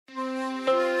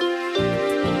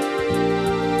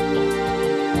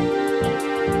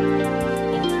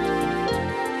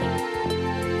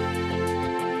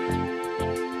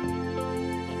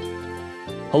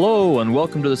Hello, and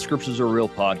welcome to the Scriptures Are Real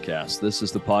podcast. This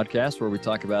is the podcast where we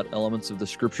talk about elements of the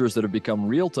Scriptures that have become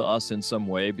real to us in some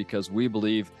way because we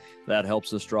believe that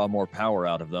helps us draw more power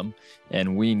out of them,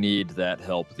 and we need that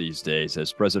help these days.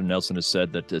 As President Nelson has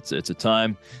said, that it's a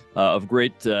time of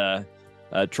great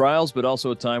trials, but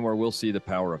also a time where we'll see the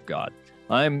power of God.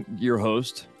 I'm your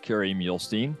host, Kerry,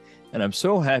 and I'm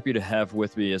so happy to have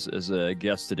with me as a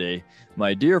guest today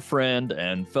my dear friend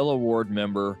and fellow ward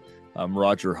member,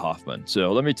 Roger Hoffman.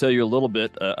 So let me tell you a little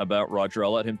bit about Roger.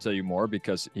 I'll let him tell you more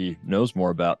because he knows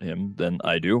more about him than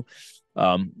I do.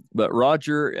 But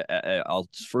Roger, I'll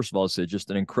first of all say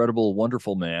just an incredible,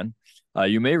 wonderful man.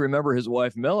 You may remember his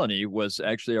wife, Melanie, was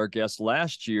actually our guest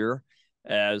last year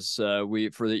as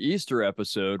for the Easter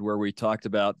episode where we talked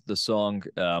about the song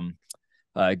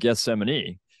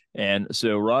Gethsemane. And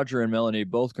so Roger and Melanie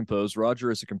both composed. Roger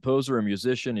is a composer and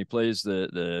musician. He plays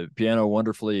the piano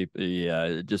wonderfully. He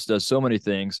just does so many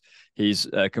things. He's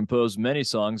composed many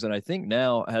songs, and I think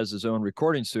now has his own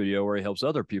recording studio where he helps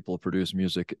other people produce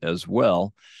music as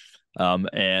well.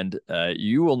 And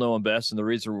you will know him best. And the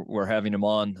reason we're having him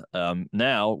on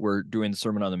now, we're doing the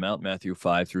Sermon on the Mount, Matthew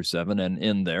 5-7. And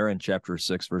in there, in chapter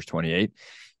 6, verse 28,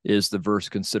 is the verse,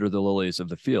 "Consider the lilies of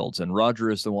the fields." And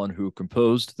Roger is the one who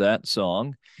composed that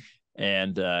song.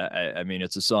 And I mean,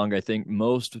 it's a song I think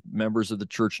most members of the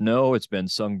church know. It's been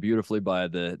sung beautifully by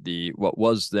the what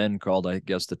was then called, I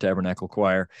guess, the Tabernacle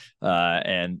Choir,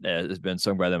 and it's been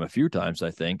sung by them a few times,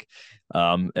 I think.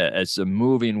 It's a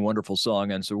moving, wonderful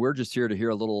song. And so we're just here to hear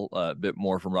a little bit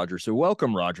more from Roger. So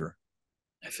welcome, Roger.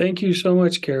 Thank you so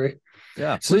much, Kerry.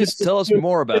 Yeah, please tell us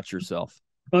more about yourself.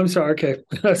 I'm sorry. Okay.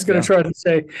 I was going to try to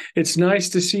say, it's nice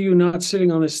to see you not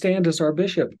sitting on the stand as our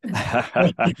bishop.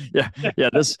 Yeah.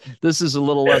 This is a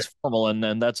little less formal,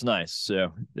 and that's nice.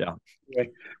 So, yeah. Okay.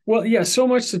 Well, yeah, so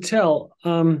much to tell.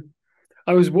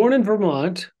 I was born in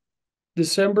Vermont,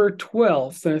 December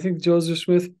 12th, and I think Joseph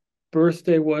Smith's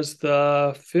birthday was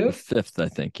the 5th. The 5th, I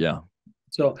think, yeah.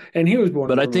 So, and he was born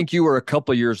But I think you were a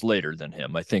couple years later than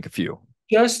him. I think a few.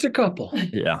 Just a couple.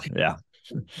 Yeah.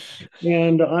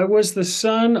 And I was the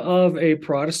son of a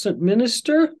Protestant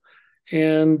minister,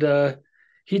 and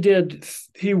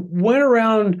he went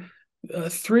around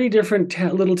 3 different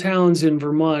little towns in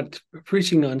Vermont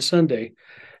preaching on Sunday.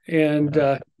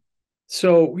 And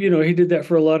so, he did that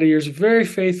for a lot of years. Very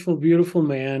faithful, beautiful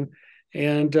man.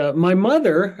 And my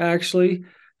mother actually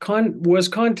was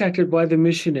contacted by the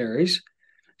missionaries.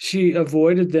 She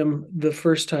avoided them the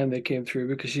first time they came through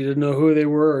because she didn't know who they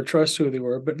were or trust who they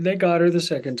were, but they got her the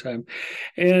second time.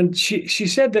 And she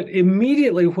said that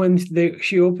immediately when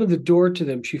she opened the door to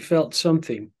them, she felt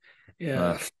something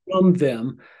from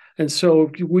them. And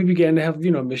so we began to have,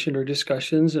 missionary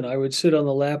discussions, and I would sit on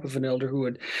the lap of an elder who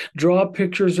would draw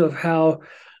pictures of how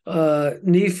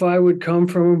Nephi would come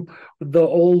from the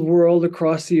old world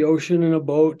across the ocean in a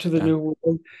boat to the new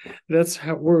world. That's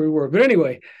where we were. But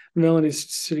anyway, Melanie's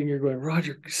sitting here going,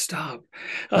 "Roger, stop."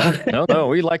 No,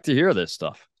 we like to hear this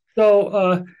stuff.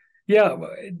 So,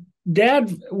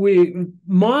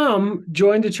 Mom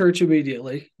joined the church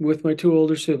immediately with my 2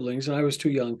 older siblings, and I was too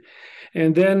young.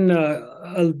 And then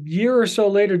a year or so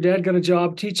later, Dad got a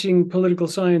job teaching political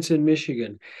science in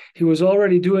Michigan. He was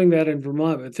already doing that in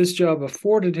Vermont, but this job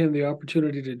afforded him the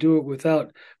opportunity to do it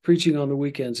without preaching on the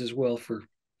weekends as well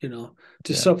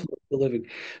to supplement the living.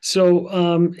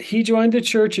 So he joined the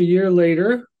church a year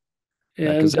later.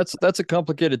 Because that's a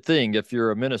complicated thing. If you're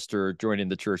a minister joining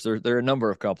the church, there are a number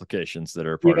of complications that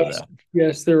are part of that.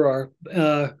 Yes, there are.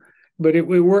 But it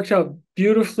worked out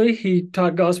beautifully. He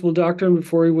taught gospel doctrine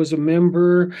before he was a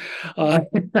member. I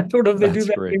don't know if they do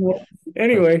that anymore.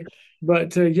 Anyway,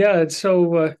 but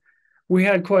so we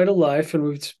had quite a life, and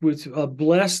with a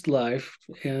blessed life.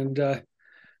 And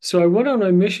so I went on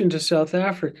a mission to South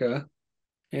Africa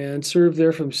and served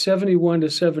there from 71 to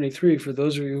 73, for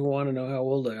those of you who want to know how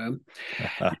old I am.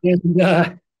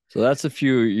 And so that's a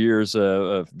few years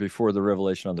before the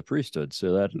revelation on the priesthood.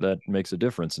 So that makes a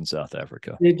difference in South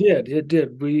Africa. It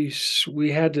did.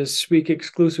 We had to speak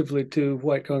exclusively to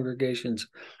white congregations,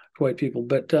 white people.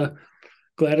 But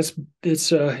glad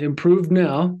it's improved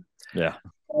now. Yeah.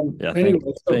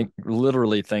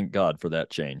 Anyway, thank God for that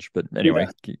change. But anyway,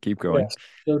 keep going. Yes,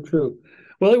 so true.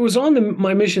 Well, it was on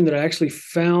my mission that I actually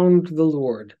found the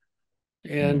Lord,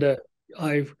 and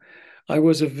I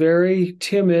was a very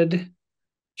timid,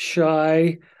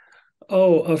 shy,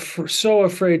 so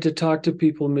afraid to talk to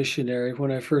people missionary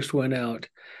when I first went out.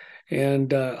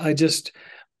 And I just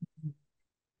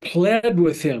pled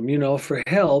with him, for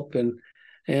help, and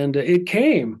it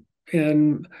came.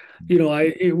 And,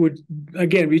 it would,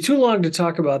 again, be too long to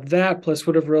talk about that, plus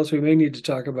whatever else we may need to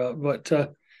talk about. But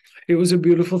it was a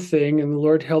beautiful thing, and the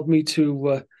Lord helped me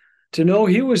to know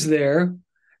He was there,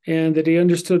 and that He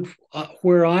understood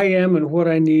where I am and what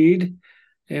I need,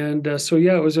 and so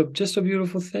yeah, it was just a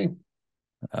beautiful thing.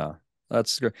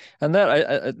 That's good. And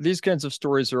that these kinds of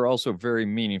stories are also very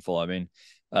meaningful. I mean,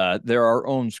 they're our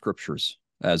own scriptures,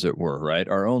 as it were, right?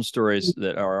 Our own stories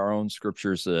that are our own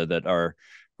scriptures that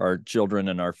our children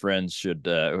and our friends should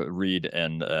read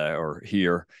and or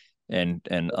hear and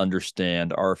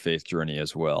understand our faith journey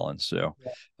as well. And so,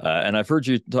 and I've heard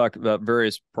you talk about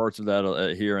various parts of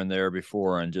that here and there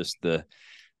before, and just the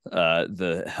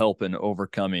help in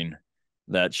overcoming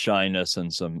that shyness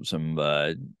and some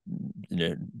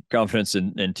confidence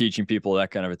in teaching people,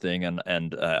 that kind of a thing.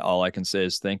 And all I can say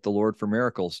is thank the Lord for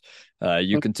miracles.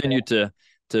 You continue to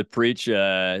preach.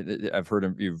 I've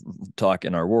heard you talk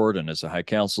in our ward and as a high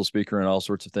council speaker and all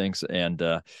sorts of things. And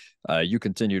you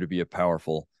continue to be a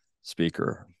powerful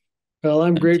speaker. Well,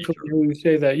 I'm grateful to hear you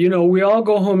say that. We all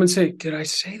go home and say, "Did I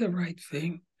say the right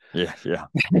thing?" Yeah.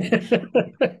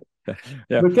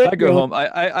 Yeah, But then, I go home.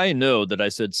 I know that I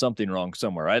said something wrong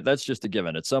somewhere. That's just a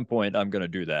given. At some point, I'm going to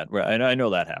do that. And I know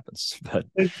that happens, but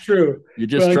it's true. you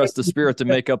just trust the Spirit to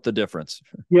make up the difference.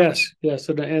 Yes,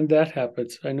 and that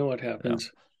happens. I know it happens.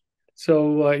 Yeah.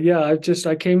 So I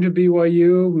came to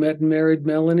BYU, met and married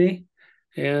Melanie,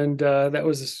 and that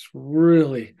was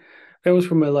where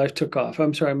my life took off.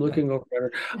 I'm sorry, I'm looking over at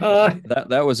her.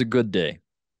 That was a good day.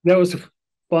 That was the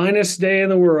finest day in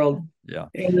the world. Yeah.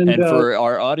 And for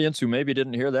our audience who maybe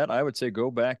didn't hear that, I would say go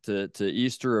back to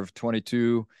Easter of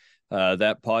 22,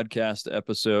 that podcast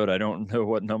episode. I don't know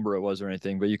what number it was or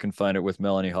anything, but you can find it with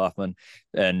Melanie Hoffman,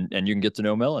 and you can get to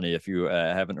know Melanie. If you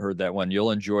haven't heard that one,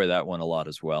 you'll enjoy that one a lot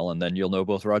as well. And then you'll know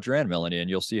both Roger and Melanie, and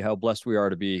you'll see how blessed we are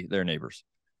to be their neighbors.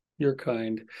 You're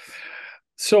kind.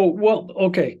 So, well,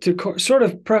 okay, to sort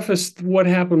of preface what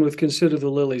happened with Consider the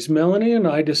Lilies, Melanie and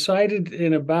I decided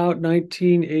in about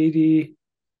 1982,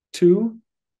 I'm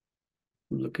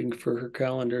looking for her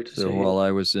calendar to say. While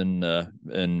I was in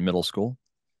middle school.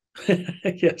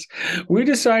 Yes, we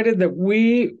decided that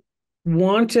we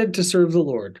wanted to serve the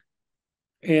Lord,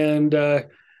 and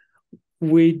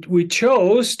we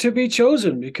chose to be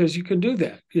chosen, because you can do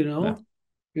that. Yeah.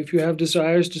 If you have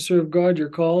desires to serve God, you're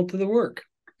called to the work.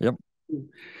 Yep.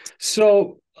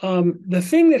 So the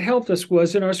thing that helped us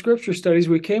was in our scripture studies,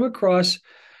 we came across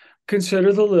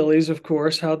Consider the Lilies, of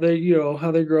course, how they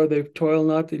grow, they toil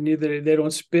not, they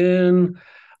don't spin.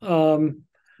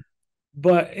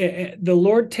 But the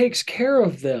Lord takes care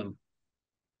of them.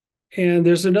 And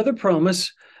there's another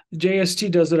promise.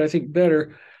 JST does it, I think,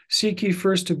 better. Seek ye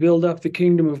first to build up the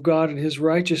kingdom of God and his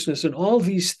righteousness, and all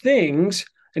these things,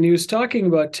 and he was talking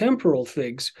about temporal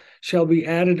things, shall be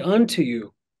added unto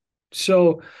you.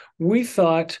 So we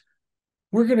thought,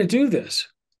 we're going to do this.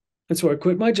 And so I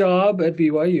quit my job at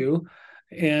BYU,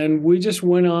 and we just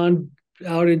went on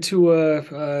out into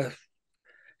a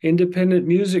independent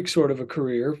music sort of a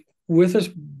career, with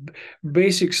a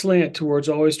basic slant towards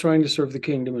always trying to serve the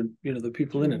kingdom and the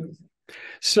people in it.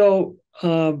 So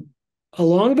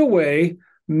along the way,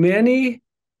 many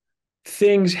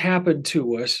things happened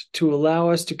to us to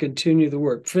allow us to continue the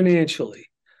work financially.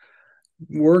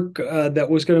 Work that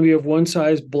was going to be of one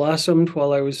size blossomed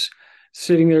while I was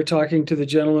sitting there talking to the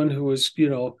gentleman who was,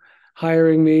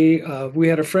 hiring me. We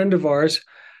had a friend of ours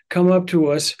come up to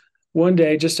us one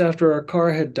day just after our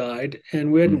car had died,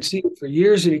 and we hadn't seen him for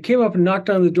years. And he came up and knocked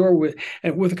on the door with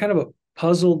a kind of a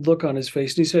puzzled look on his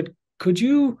face. And he said, "Could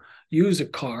you use a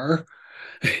car?"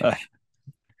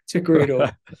 It's a great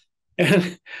old.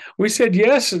 And we said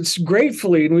yes, it's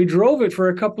gratefully, and we drove it for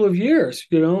a couple of years,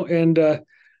 and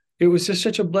it was just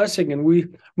such a blessing. And we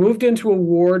moved into a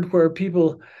ward where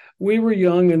we were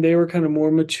young and they were kind of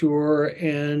more mature,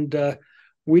 and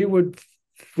we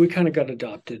kind of got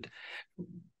adopted.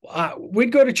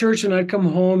 We'd go to church and I'd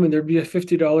come home and there'd be a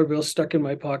 $50 bill stuck in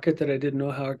my pocket that I didn't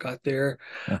know how it got there.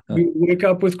 We'd wake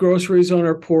up with groceries on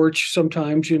our porch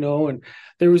sometimes, and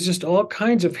there was just all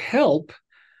kinds of help.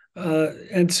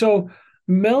 And so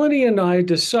Melanie and I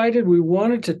decided we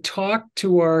wanted to talk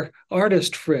to our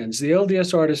artist friends, the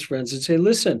LDS artist friends, and say,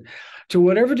 listen, to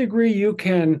whatever degree you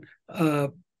can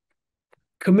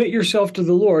commit yourself to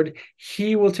the Lord,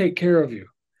 he will take care of you.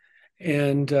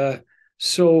 And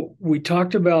so we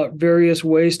talked about various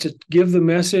ways to give the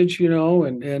message,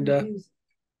 and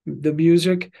the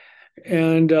music.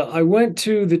 And I went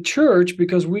to the church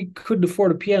because we couldn't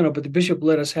afford a piano, but the bishop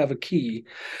let us have a key.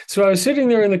 So I was sitting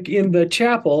there in the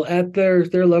chapel at their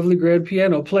lovely grand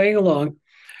piano playing along.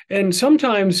 And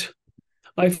sometimes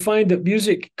I find that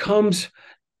music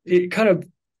it kind of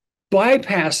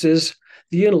bypasses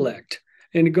the intellect,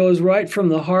 and it goes right from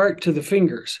the heart to the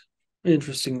fingers.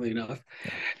 interestingly enough.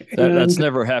 That's And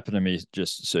never happened to me,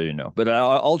 just so you know. But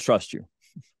I'll trust you.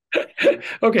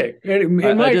 okay, in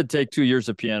I my did take 2 years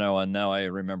of piano, and now I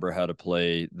remember how to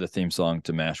play the theme song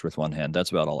to MASH with one hand.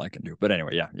 That's about all I can do. But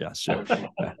anyway, yeah. So,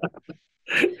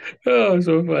 oh,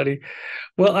 so funny.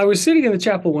 Well, I was sitting in the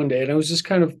chapel one day, and I was just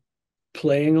kind of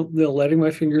playing, letting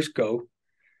my fingers go.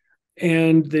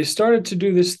 And they started to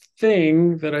do this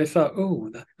thing that I thought,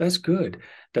 oh, that's good.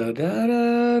 Da da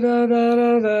da da da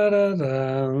da da da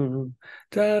da da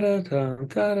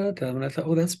da da da. And I thought,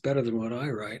 oh, that's better than what I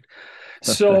write.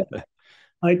 So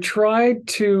I tried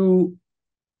to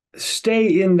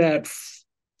stay in that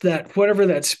whatever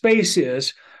that space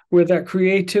is where that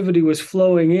creativity was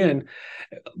flowing in,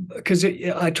 because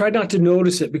I tried not to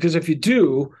notice it, because if you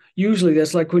do, usually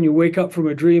that's like when you wake up from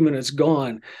a dream and it's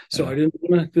gone. So I yeah. didn't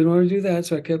want to do that.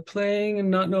 So I kept playing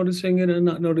and not noticing it and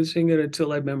not noticing it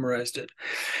until I memorized it.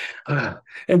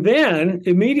 And then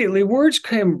immediately words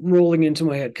came rolling into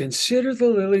my head. Consider the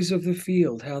lilies of the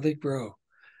field, how they grow.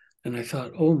 And I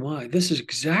thought, oh my, this is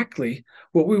exactly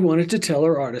what we wanted to tell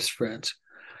our artist friends.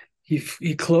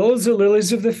 He clothes the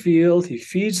lilies of the field, he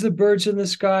feeds the birds in the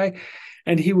sky,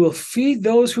 and he will feed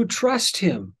those who trust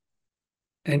him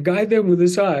and guide them with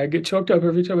his eye. I get choked up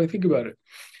every time I think about it.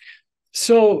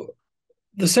 So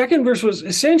the second verse was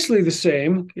essentially the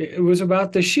same. It was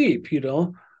about the sheep, you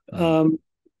know. Um,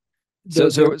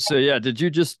 So yeah. Did you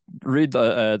just read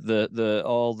the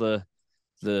all the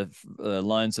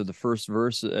lines of the first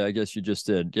verse? I guess you just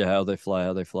did. Yeah, how they fly,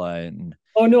 and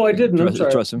oh no, I didn't. I'm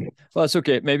sorry. trust him. Well, it's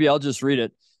okay. Maybe I'll just read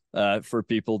it for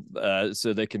people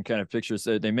so they can kind of picture.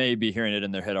 So they may be hearing it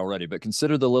in their head already. But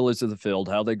consider the lilies of the field,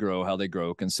 how they grow, how they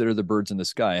grow. Consider the birds in the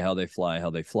sky, how they fly, how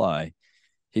they fly.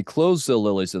 He clothes the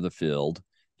lilies of the field.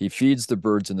 He feeds the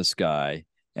birds in the sky,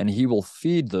 and he will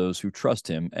feed those who trust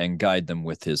him and guide them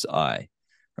with his eye.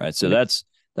 Right. So Yeah,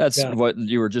 that's yeah. what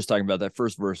you were just talking about, that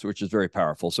first verse, which is very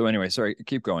powerful. So anyway, sorry,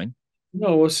 keep going.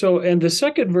 No, so and the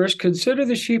second verse, consider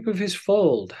the sheep of his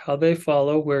fold, how they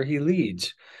follow where he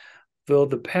leads. Though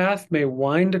the path may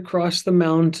wind across the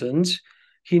mountains,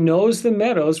 he knows the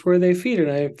meadows where they feed.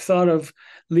 And I thought of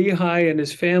Lehi and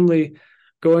his family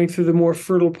going through the more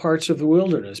fertile parts of the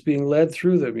wilderness, being led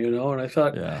through them, you know. And I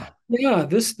thought, Yeah. yeah,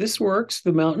 this works.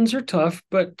 The mountains are tough,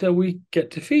 but we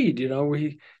get to feed, you know,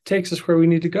 he takes us where we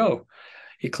need to go.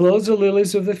 He clothes the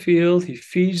lilies of the field, he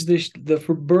feeds the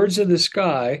birds of the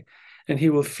sky, and he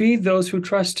will feed those who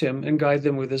trust him and guide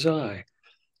them with his eye,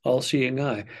 all-seeing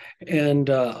eye. And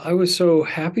I was so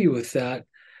happy with that.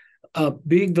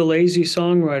 Being the lazy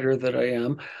songwriter that I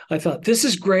am, I thought, this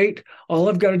is great. All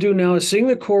I've got to do now is sing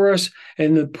the chorus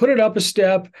and then put it up a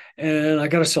step, and I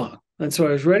got a song. And so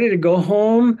I was ready to go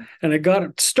home, and I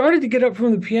started to get up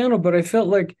from the piano, but I felt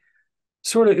like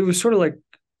it was sort of like,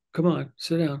 come on,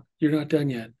 sit down. You're not done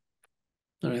yet.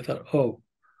 And I thought, oh,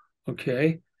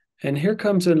 okay. And here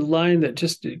comes a line that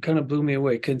just kind of blew me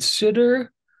away.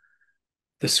 Consider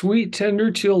the sweet,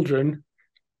 tender children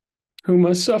who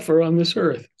must suffer on this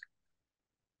earth.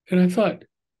 And I thought,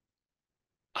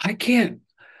 I can't,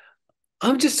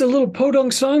 I'm just a little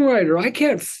podunk songwriter. I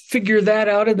can't figure that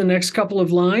out in the next couple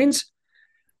of lines.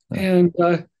 And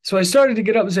so I started to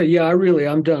get up and say, yeah,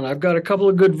 I'm done. I've got a couple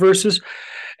of good verses.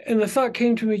 And the thought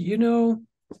came to me, you know,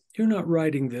 you're not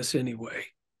writing this anyway.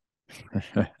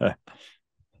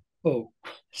 Oh,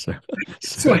 so,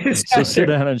 so so, I so sat sit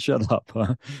there. down and shut up.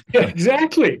 Huh? Yeah,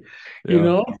 exactly. You Yeah.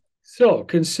 know, so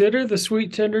consider the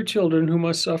sweet, tender children who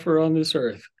must suffer on this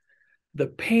earth. The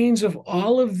pains of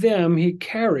all of them he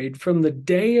carried from the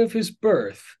day of his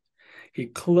birth. He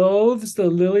clothes the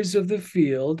lilies of the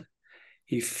field.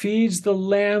 He feeds the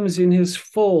lambs in his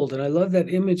fold. And I love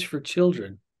that image for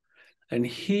children. And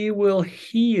he will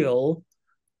heal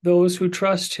those who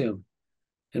trust him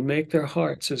and make their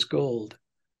hearts as gold.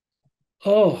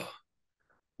 Oh,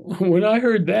 when I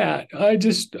heard that, I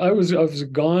was a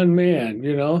gone man,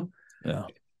 you know. Yeah.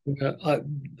 I,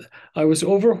 I was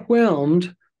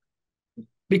overwhelmed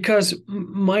because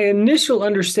my initial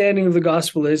understanding of the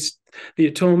gospel is the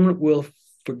atonement will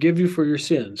forgive you for your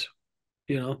sins,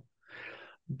 you know.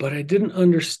 But I didn't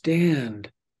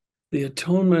understand the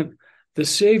atonement. The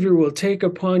Savior will take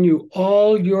upon you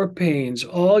all your pains,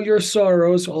 all your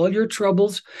sorrows, all your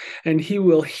troubles, and he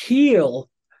will heal.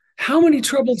 How many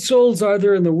troubled souls are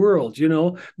there in the world? You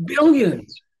know,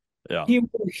 billions. Yeah. He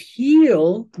will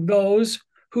heal those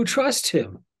who trust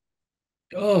him.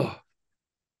 Oh,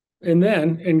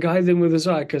 and guide them with his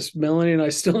eye, because Melanie and I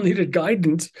still needed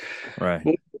guidance Right.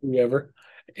 more than ever.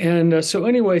 And so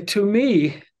anyway, to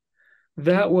me,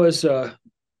 that was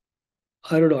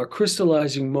I don't know, a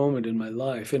crystallizing moment in my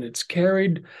life. And it's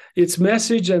carried its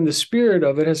message, and the spirit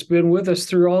of it has been with us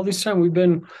through all this time. We've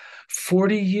been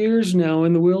 40 years now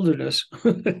in the wilderness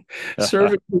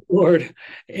serving the Lord.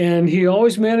 And he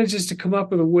always manages to come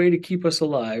up with a way to keep us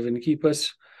alive and keep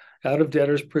us out of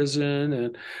debtor's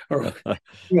prison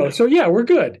so yeah, we're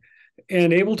good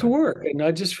and able to work. And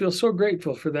I just feel so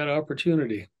grateful for that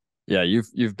opportunity. Yeah,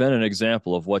 you've been an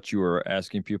example of what you were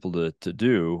asking people to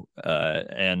do,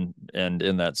 and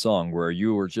in that song where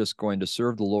you were just going to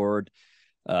serve the Lord,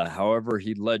 however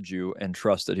He led you, and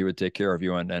trust that He would take care of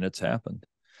you, and it's happened.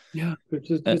 Yeah, Uh,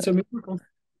 it's a miracle.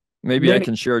 Maybe I Many,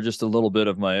 can share just a little bit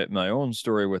of my own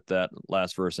story with that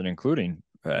last verse, and including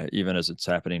even as it's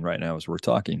happening right now as we're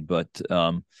talking. But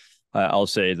I'll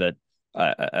say that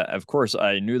of course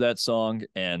I knew that song,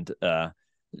 and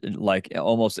like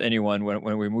almost anyone,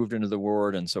 when we moved into the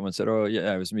ward and someone said, "Oh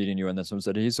yeah, I was meeting you," and then someone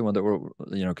said, "He's the one that will,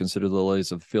 consider the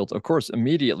lilies of the field." Of course,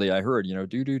 immediately I heard,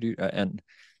 do, and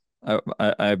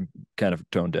I'm kind of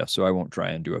tone deaf, so I won't try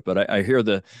and do it. But I hear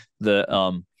the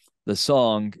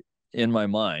song in my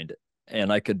mind,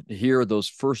 and I could hear those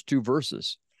first two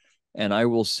verses. And I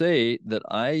will say that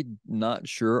I'm not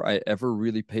sure I ever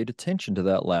really paid attention to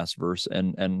that last verse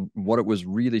and what it was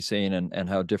really saying, and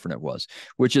how different it was,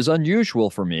 which is unusual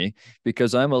for me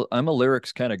because I'm a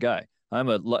lyrics kind of guy.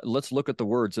 Let's look at the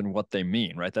words and what they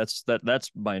mean, right? That's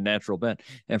my natural bent.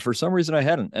 And for some reason I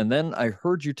hadn't. And then I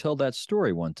heard you tell that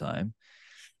story one time,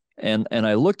 and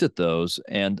I looked at those,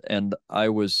 and I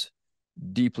was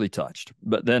deeply touched.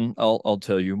 But then I'll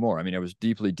tell you more. I mean, I was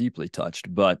deeply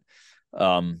touched. But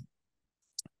um,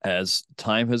 as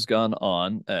time has gone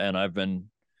on, and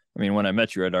when I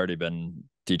met you, I'd already been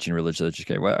teaching religious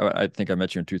education. Well, I think I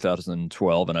met you in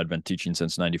 2012, and I'd been teaching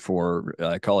since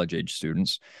 '94 college age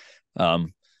students.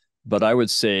 Um, but I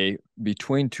would say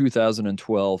between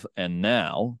 2012 and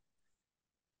now,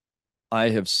 I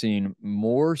have seen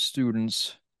more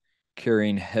students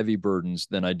carrying heavy burdens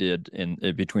than I did in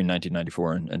between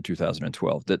 1994 and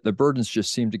 2012. That the burdens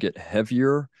just seem to get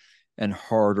heavier and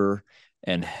harder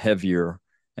and heavier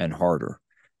and harder.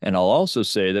 And I'll also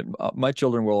say that my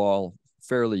children were all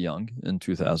fairly young in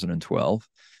 2012.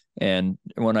 And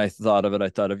when I thought of it, I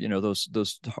thought of,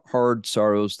 those hard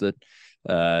sorrows that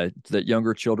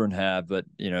younger children have, but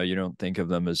you don't think of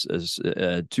them as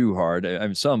too hard. I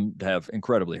mean, some have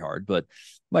incredibly hard, but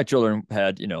my children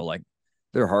had, like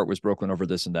their heart was broken over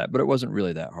this and that, but it wasn't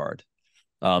really that hard.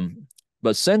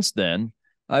 But since then,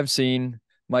 I've seen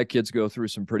my kids go through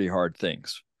some pretty hard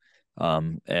things,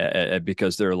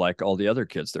 because they're like all the other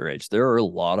kids their age. There are a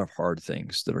lot of hard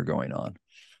things that are going on.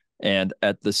 And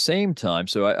at the same time,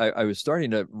 so I was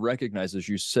starting to recognize, as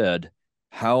you said,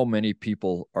 how many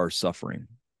people are suffering.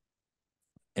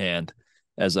 And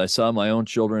as I saw my own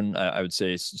children, I would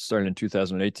say starting in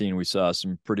 2018, we saw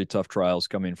some pretty tough trials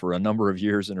coming for a number of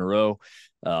years in a row.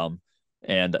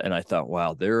 And I thought,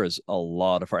 wow, there is a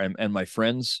lot of, and my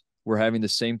friends were having the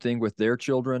same thing with their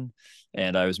children.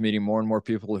 And I was meeting more and more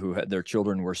people who had their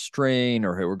children were straying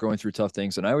or who were going through tough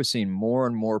things. And I was seeing more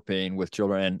and more pain with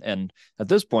children. And at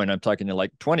this point, I'm talking to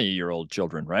like 20-year-old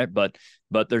children, right? But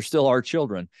they're still our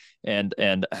children.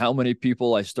 And how many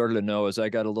people I started to know as I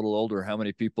got a little older, how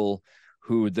many people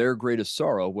who their greatest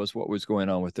sorrow was what was going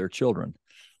on with their children.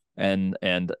 And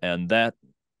that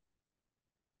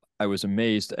I was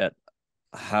amazed at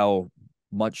how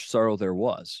much sorrow there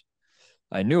was.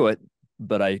 I knew it,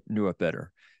 but I knew it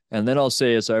better. And then I'll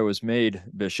say, as I was made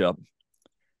bishop,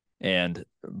 and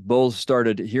both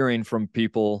started hearing from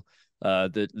people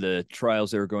the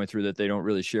trials they were going through that they don't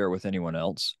really share with anyone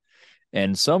else.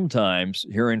 And sometimes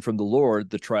hearing from the Lord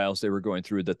the trials they were going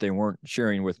through that they weren't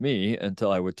sharing with me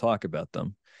until I would talk about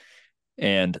them.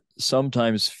 And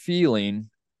sometimes feeling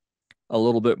a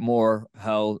little bit more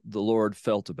how the Lord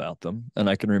felt about them. And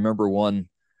I can remember one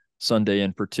Sunday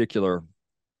in particular,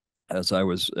 as I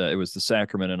was, it was the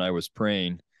sacrament, and I was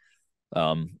praying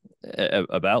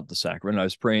about the sacrament. I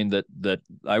was praying that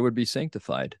I would be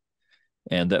sanctified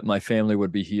and that my family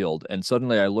would be healed. And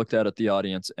suddenly I looked out at the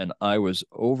audience, and I was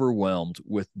overwhelmed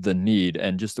with the need.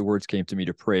 And just the words came to me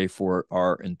to pray for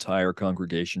our entire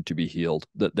congregation to be healed,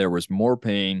 that there was more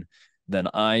pain than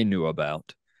I knew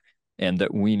about, and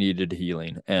that we needed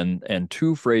healing. And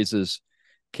two phrases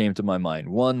came to my mind.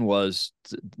 One was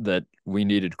that we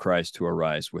needed Christ to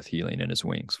arise with healing in his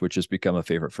wings, which has become a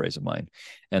favorite phrase of mine.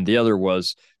 And the other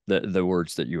was the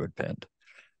words that you had penned.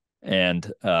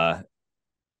 And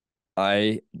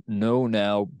I know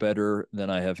now better than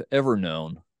I have ever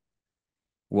known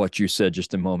what you said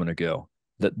just a moment ago,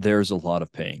 that there's a lot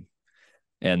of pain.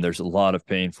 And there's a lot of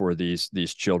pain for these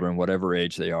children, whatever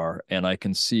age they are. And I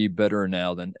can see better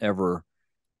now than ever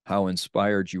how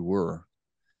inspired you were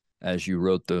as you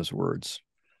wrote those words.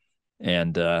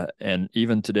 And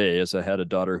even today, as I had a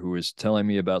daughter who was telling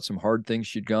me about some hard things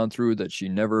she'd gone through that she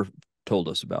never told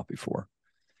us about before,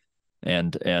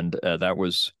 and that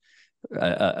was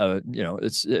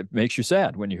it makes you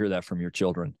sad when you hear that from your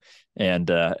children, and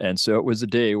so it was a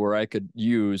day where I could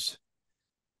use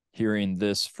hearing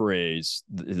this phrase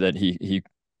that he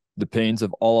the pains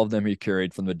of all of them he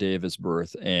carried from the day of his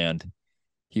birth, and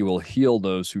he will heal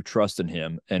those who trust in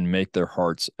him and make their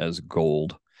hearts as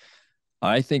gold.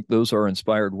 I think those are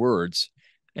inspired words,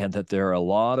 and that there are a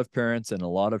lot of parents and a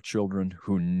lot of children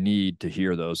who need to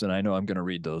hear those. And I know I'm going to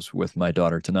read those with my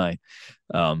daughter tonight.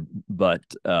 But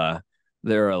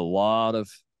there are a lot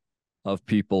of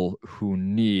people who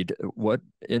need what,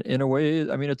 in a way,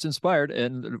 I mean, it's inspired.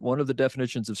 And one of the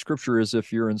definitions of scripture is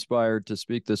if you're inspired to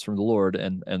speak this from the Lord.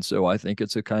 And so I think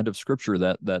it's a kind of scripture,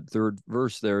 that third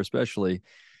verse there, especially.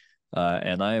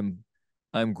 And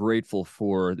I'm grateful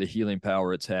for the healing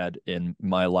power it's had in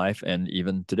my life, and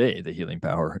even today, the healing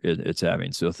power it's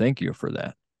having. So thank you for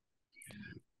that.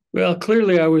 Well,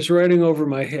 clearly I was writing over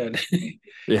my head.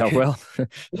 Yeah, well,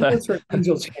 That's where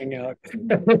angels hang out.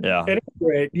 yeah,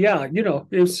 Anyway, yeah,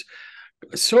 it's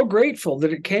so grateful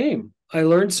that it came. I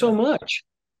learned so yeah, much,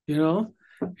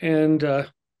 and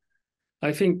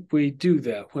I think we do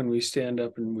that when we stand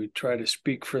up and we try to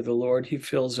speak for the Lord. He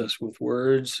fills us with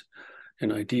words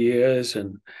and ideas,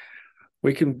 and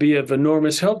we can be of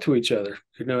enormous help to each other,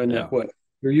 in yeah, that way.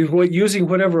 We're using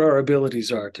whatever our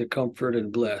abilities are to comfort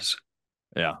and bless.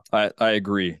 yeah. I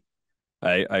agree.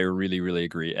 I really, really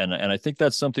agree. And I think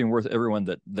that's something worth everyone,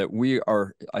 that we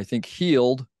are, I think,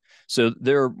 healed. So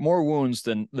there are more wounds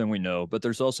than we know, but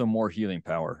there's also more healing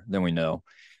power than we know,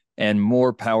 and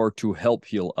more power to help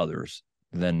heal others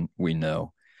than we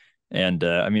know. And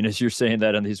I mean, as you're saying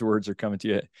that, and these words are coming to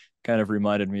you, it kind of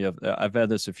reminded me of, I've had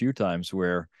this a few times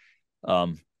where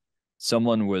um,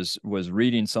 someone was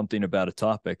reading something about a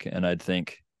topic, and I'd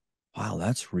think, wow,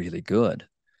 that's really good.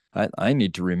 I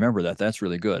need to remember that. That's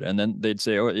really good. And then they'd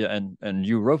say, oh yeah, and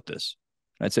you wrote this.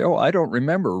 I'd say, oh, I don't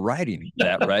remember writing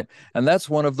that, right? And that's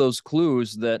one of those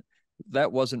clues that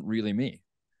wasn't really me.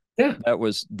 Yeah. That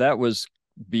was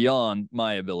beyond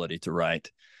my ability to write.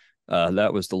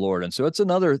 That was the Lord. And so it's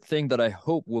another thing that I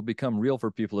hope will become real for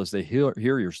people as they hear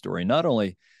your story. Not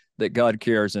only that God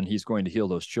cares and he's going to heal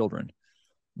those children,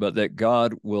 but that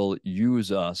God will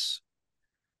use us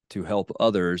to help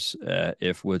others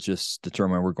if we'll just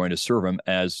determine we're going to serve him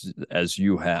as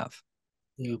you have,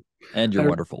 Yeah. and your I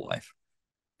wonderful life.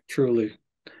 truly.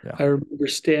 Yeah. I remember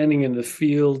standing in the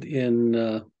field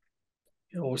in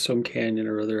some canyon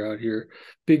or other out here,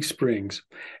 Big Springs.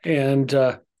 And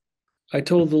I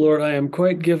told the Lord, I am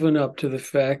quite given up to the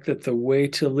fact that the way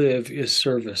to live is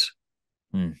service,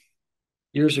 Hmm.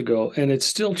 years ago. And it's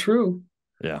still true.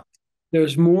 Yeah.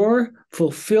 There's more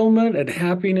fulfillment and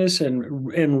happiness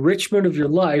and enrichment of your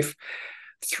life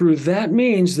through that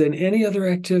means than any other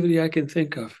activity I can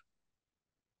think of.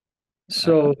 I,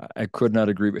 So, I could not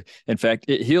agree. In fact,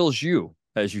 it heals you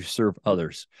as you serve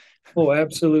others. oh,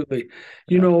 absolutely.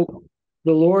 Yeah.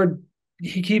 The Lord,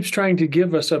 He keeps trying to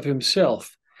give us of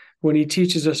Himself when He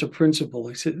teaches us a principle.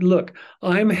 He said, look,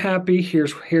 I'm happy.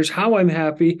 Here's how I'm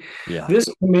happy. Yeah. This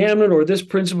commandment or this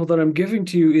principle that I'm giving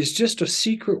to you is just a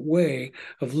secret way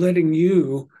of letting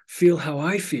you feel how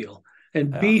I feel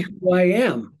and Yeah. be who I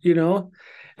am.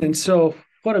 And so,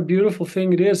 what a beautiful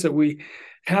thing it is that we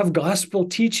have gospel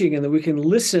teaching and that we can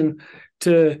listen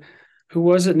to, who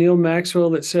was it, Neil Maxwell,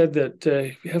 that said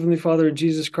that Heavenly Father and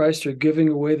Jesus Christ are giving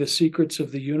away the secrets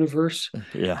of the universe.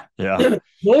 Yeah. Yeah.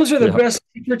 Those are the Yep. best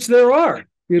secrets there are,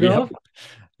 you Yep. know?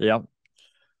 Yep.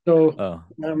 So Oh,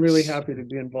 I'm really happy to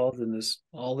be involved in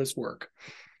all this work.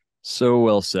 so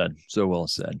well said. So well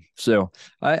said. So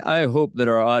I hope that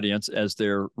our audience, as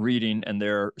they're reading, and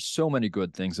there are so many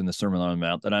good things in the Sermon on the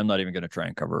Mount that I'm not even going to try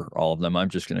and cover all of them. I'm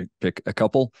just going to pick a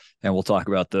couple, and we'll talk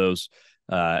about those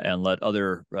and let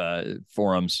other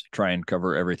forums try and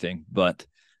cover everything. But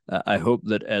I hope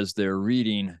that as they're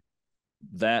reading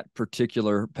that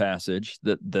particular passage,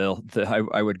 that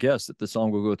I would guess that the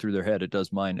song will go through their head. It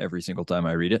does mine every single time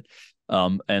I read it,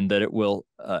 and that it will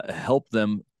help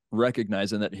them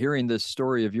recognize, and that hearing this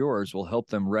story of yours will help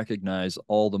them recognize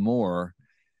all the more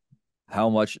how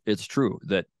much it's true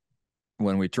that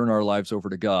when we turn our lives over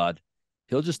to God,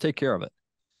 he'll just take care of it.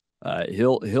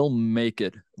 He'll make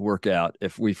it work out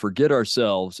if we forget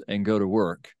ourselves and go to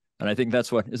work. And I think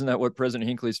isn't that what President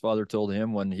Hinckley's father told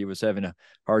him when he was having a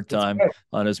hard time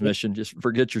on his mission? Just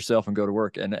forget yourself and go to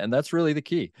work. And that's really the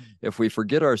key. If we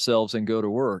forget ourselves and go to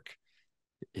work,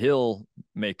 he'll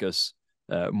make us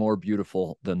more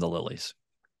beautiful than the lilies.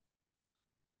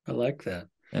 I like that.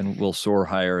 And we'll soar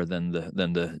higher than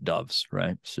the doves,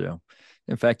 right? So,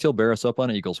 in fact, he'll bear us up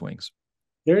on eagle's wings.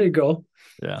 There you go.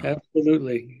 Yeah.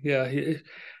 Absolutely. Yeah.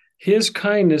 His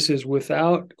kindness is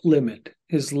without limit.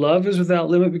 His love is without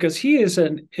limit because he is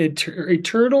an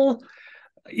eternal,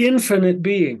 infinite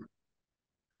being.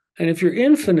 And if you're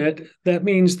infinite, that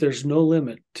means there's no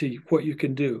limit to what you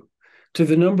can do, to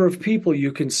the number of people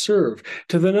you can serve,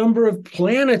 to the number of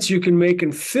planets you can make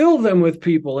and fill them with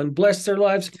people and bless their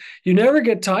lives. You never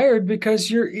get tired because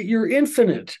you're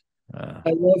infinite. I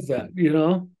love that.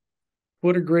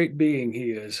 What a great being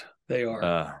he is. They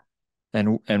are.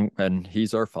 And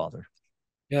he's our Father.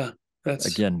 Yeah, that's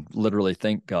again, literally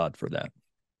thank God for that.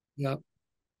 Yeah.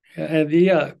 And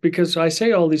yeah, because I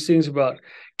say all these things about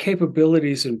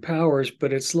capabilities and powers,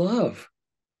 but it's love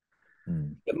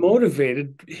that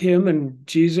motivated him and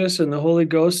Jesus and the Holy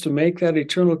Ghost to make that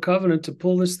eternal covenant to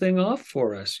pull this thing off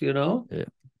for us, Yeah.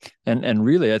 And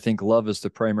really, I think love is the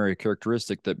primary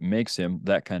characteristic that makes him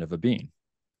that kind of a being.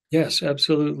 Yes,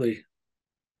 absolutely.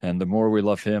 And the more we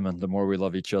love him and the more we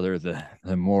love each other,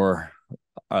 the more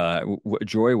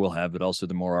joy we'll have, but also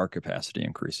the more our capacity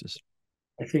increases.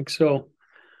 I think so.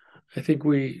 I think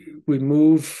we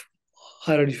move,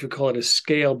 I don't know if you call it a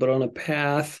scale, but on a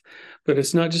path, but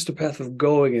it's not just a path of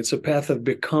going, it's a path of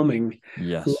becoming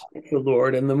like the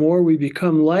Lord. And the more we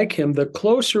become like him, the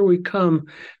closer we come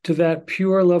to that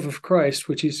pure love of Christ,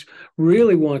 which he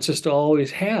really wants us to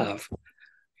always have.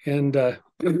 And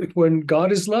when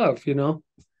God is love, we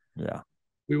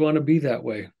want to be that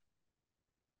way.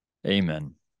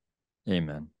 Amen.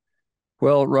 Amen.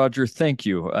 Well, Roger, thank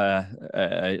you.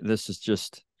 This is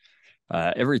just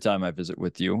every time I visit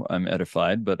with you, I'm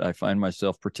edified, but I find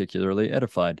myself particularly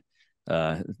edified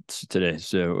today.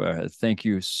 So thank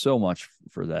you so much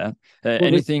for that.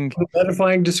 Anything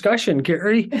edifying discussion,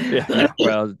 Kerry? Yeah.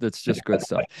 Well, that's just good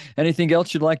stuff. Anything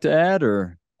else you'd like to add,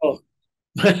 or? Oh,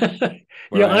 yeah.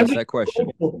 I asked that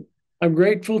question. I'm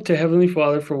grateful to Heavenly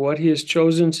Father for what He has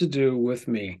chosen to do with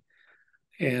me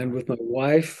and with my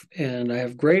wife, and I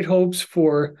have great hopes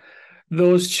for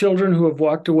those children who have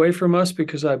walked away from us,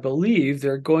 because I believe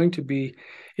they're going to be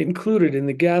included in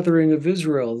the gathering of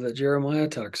Israel that Jeremiah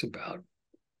talks about.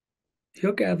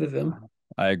 He'll gather them.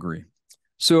 I agree.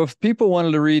 So if people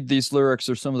wanted to read these lyrics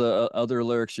or some of the other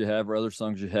lyrics you have or other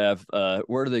songs you have,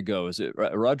 where do they go? Is it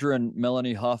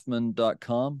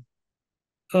rogerandmelaniehoffman.com?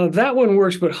 That one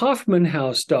works, but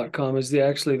hoffmanhouse.com is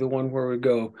actually the one where we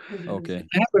go. Okay.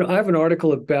 I have an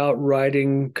article about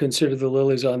writing Consider the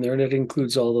Lilies on there, and it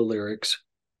includes all the lyrics.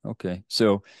 Okay.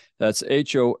 So that's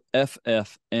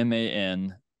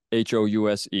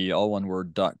HOFFMANHOUSE, all one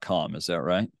word, .com. Is that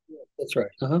right? That's right.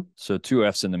 Uh-huh. So 2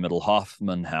 F's in the middle,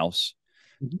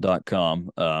 hoffmanhouse.com.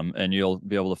 And you'll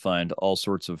be able to find all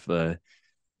sorts of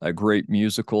great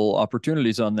musical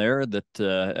opportunities on there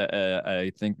that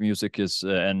I think music is,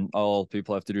 and all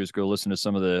people have to do is go listen to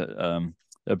some of the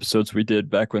episodes we did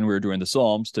back when we were doing the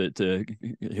Psalms to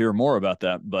hear more about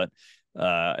that. But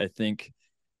I think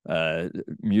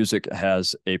music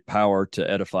has a power to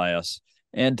edify us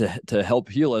and to help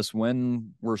heal us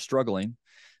when we're struggling,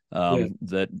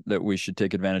 that we should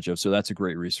take advantage of. So that's a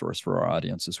great resource for our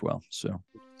audience as well. So,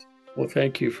 well,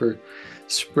 thank you for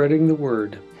spreading the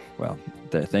word. Well,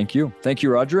 thank you. Thank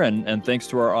you, Roger. And thanks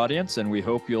to our audience. And we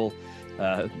hope you'll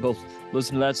both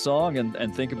listen to that song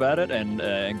and think about it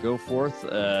and go forth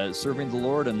serving the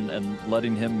Lord and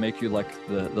letting him make you like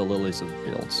the lilies of the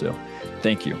field. So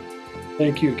thank you.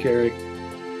 Thank you, Kerry.